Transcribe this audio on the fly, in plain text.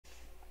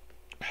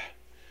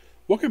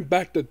Welcome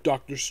back to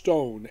Dr.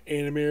 Stone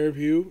Anime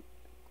Review,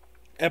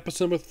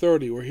 episode number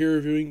 30. We're here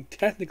reviewing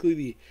technically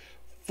the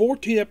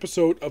 14th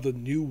episode of the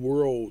New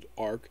World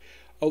arc,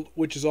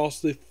 which is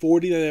also the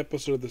 49th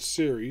episode of the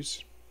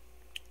series.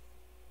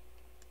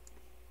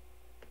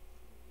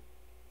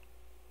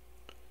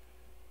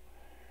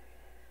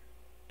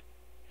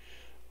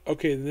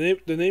 Okay,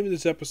 the name of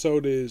this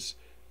episode is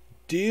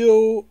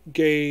Deal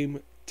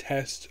Game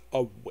Test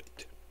of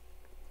Wit,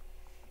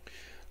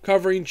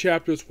 covering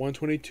chapters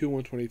 122 and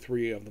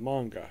 123 of the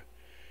manga.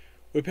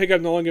 We pick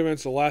up the long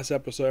events of the last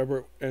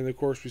episode, and of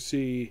course we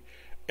see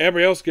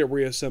everybody else get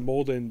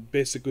reassembled and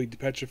basically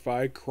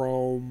depetrified.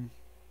 Chrome,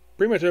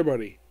 pretty much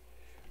everybody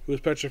who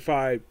was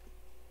petrified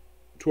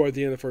toward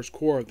the end of the first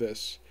core of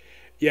this.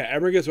 Yeah,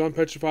 everyone gets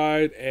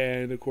unpetrified,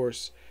 and of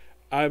course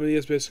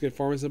Amadeus basically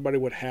informing somebody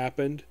what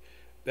happened,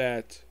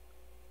 that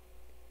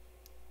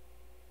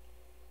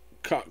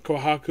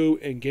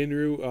Kohaku and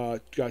Genru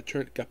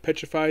got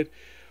petrified.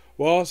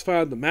 Well, also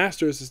found the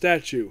master is a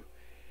statue.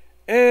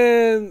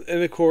 And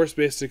of course,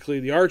 basically,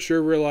 the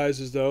archer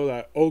realizes, though,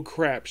 that, oh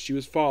crap, she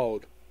was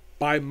followed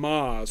by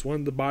Maz,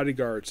 one of the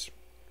bodyguards.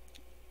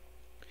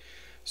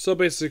 So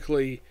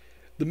basically,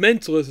 the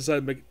mentalist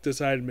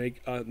decided to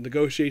make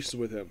negotiations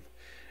with him.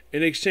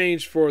 In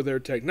exchange for their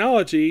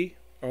technology,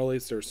 or at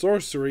least their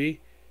sorcery,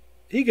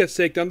 he gets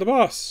to take down the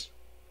boss.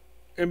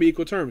 And be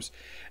equal terms.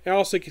 And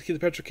also get the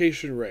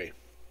petrification ray.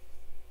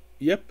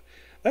 Yep.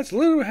 That's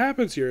literally what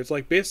happens here. It's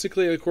like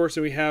basically, of course,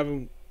 we have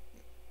him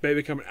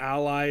become an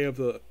ally of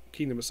the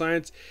Kingdom of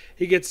Science.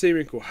 He gets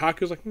saving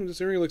Kohaku's like,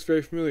 this ring looks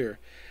very familiar.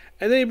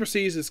 And then he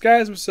proceeds to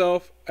disguise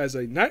himself as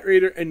a Knight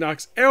Raider and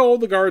knocks all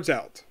the guards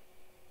out.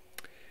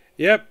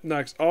 Yep,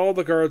 knocks all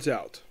the guards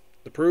out.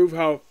 To prove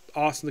how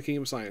awesome the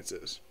Kingdom of Science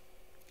is.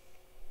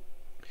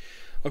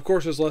 Of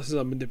course, there's lessons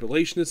on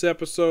manipulation this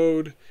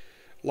episode.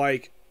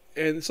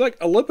 And it's like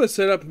a little bit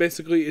set up,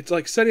 basically, it's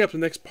like setting up the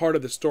next part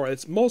of the story.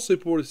 It's mostly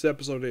what this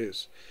episode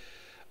is.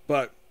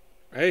 But,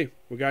 hey,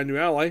 we got a new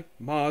ally,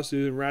 Maz,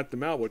 who didn't rat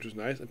them out, which was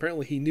nice.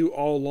 Apparently he knew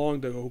all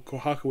along that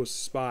Kohaku was a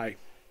spy.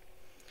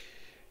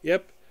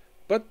 Yep.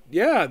 But,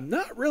 yeah,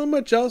 not really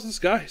much else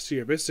discussed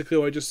here. Basically,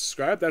 what I just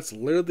described, that's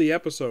literally the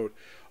episode.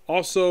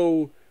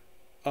 Also,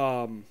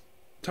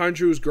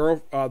 Tanjiro's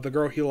girl, the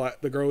girl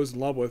he's in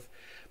love with,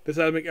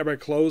 decided to make everybody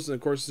close, and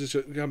of course this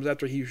comes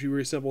after she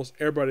reassembles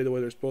everybody the way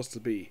they're supposed to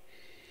be.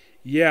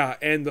 Yeah,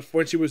 and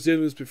when she was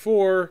doing this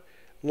before,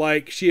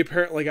 she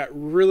apparently got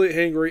really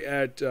angry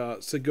at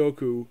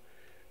Sengoku,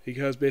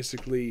 because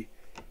basically,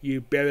 you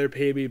better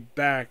pay me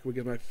back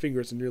because my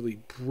fingers are nearly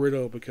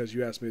brittle because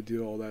you asked me to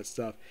do all that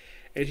stuff.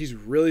 And she's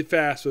really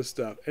fast with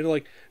stuff. And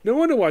no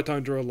wonder why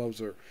Tanjiro loves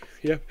her.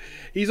 Yep.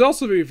 He's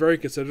also being very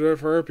considerate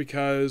of her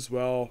because,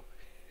 well,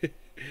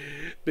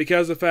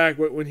 because of the fact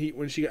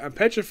when she got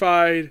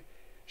petrified,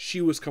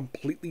 she was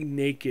completely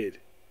naked,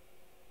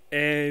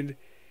 and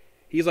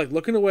he's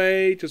looking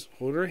away, just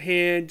holding her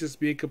hand, just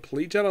being a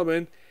complete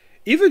gentleman.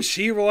 Even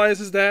she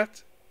realizes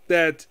that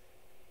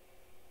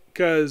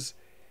because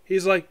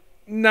he's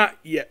not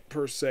yet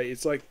per se.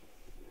 It's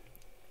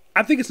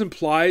I think it's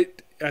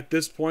implied at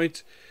this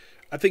point.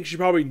 I think she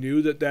probably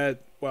knew that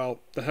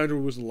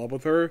Tanjiro was in love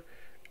with her,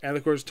 and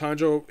of course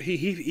Tanjiro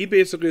he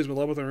basically is in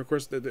love with her. Of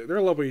course they're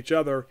in love with each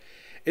other.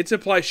 It's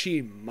implied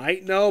she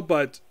might know,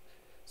 but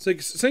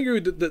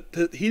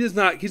Sengoku, he's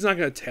not going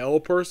to tell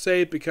per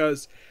se,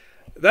 because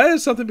that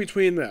is something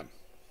between them.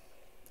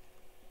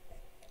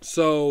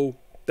 So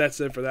that's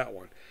it for that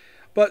one.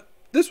 But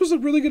this was a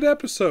really good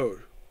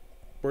episode.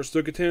 We're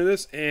still continuing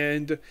this,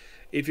 and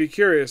if you're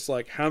curious,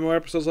 how many more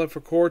episodes left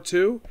for Core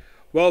 2?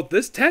 Well,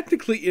 this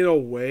technically, in a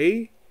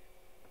way,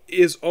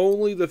 is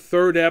only the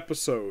third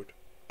episode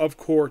of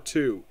Core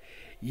 2.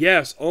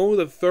 Yes, only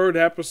the third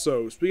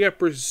episode. So we got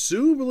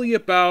presumably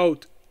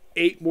about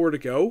 8 more to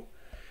go.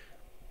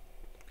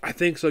 I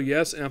think so,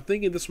 yes. And I'm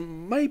thinking this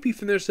might be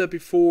finished up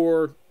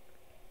before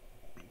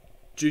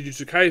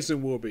Jujutsu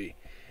Kaisen will be.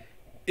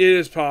 It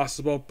is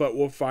possible, but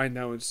we'll find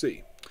out and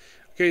see.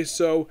 Okay,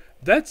 so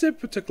that's it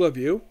for particular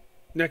view.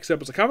 Next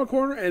up is a Comic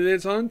Corner, and then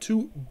it's on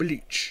to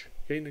Bleach.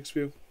 Okay, next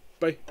view.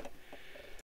 Bye.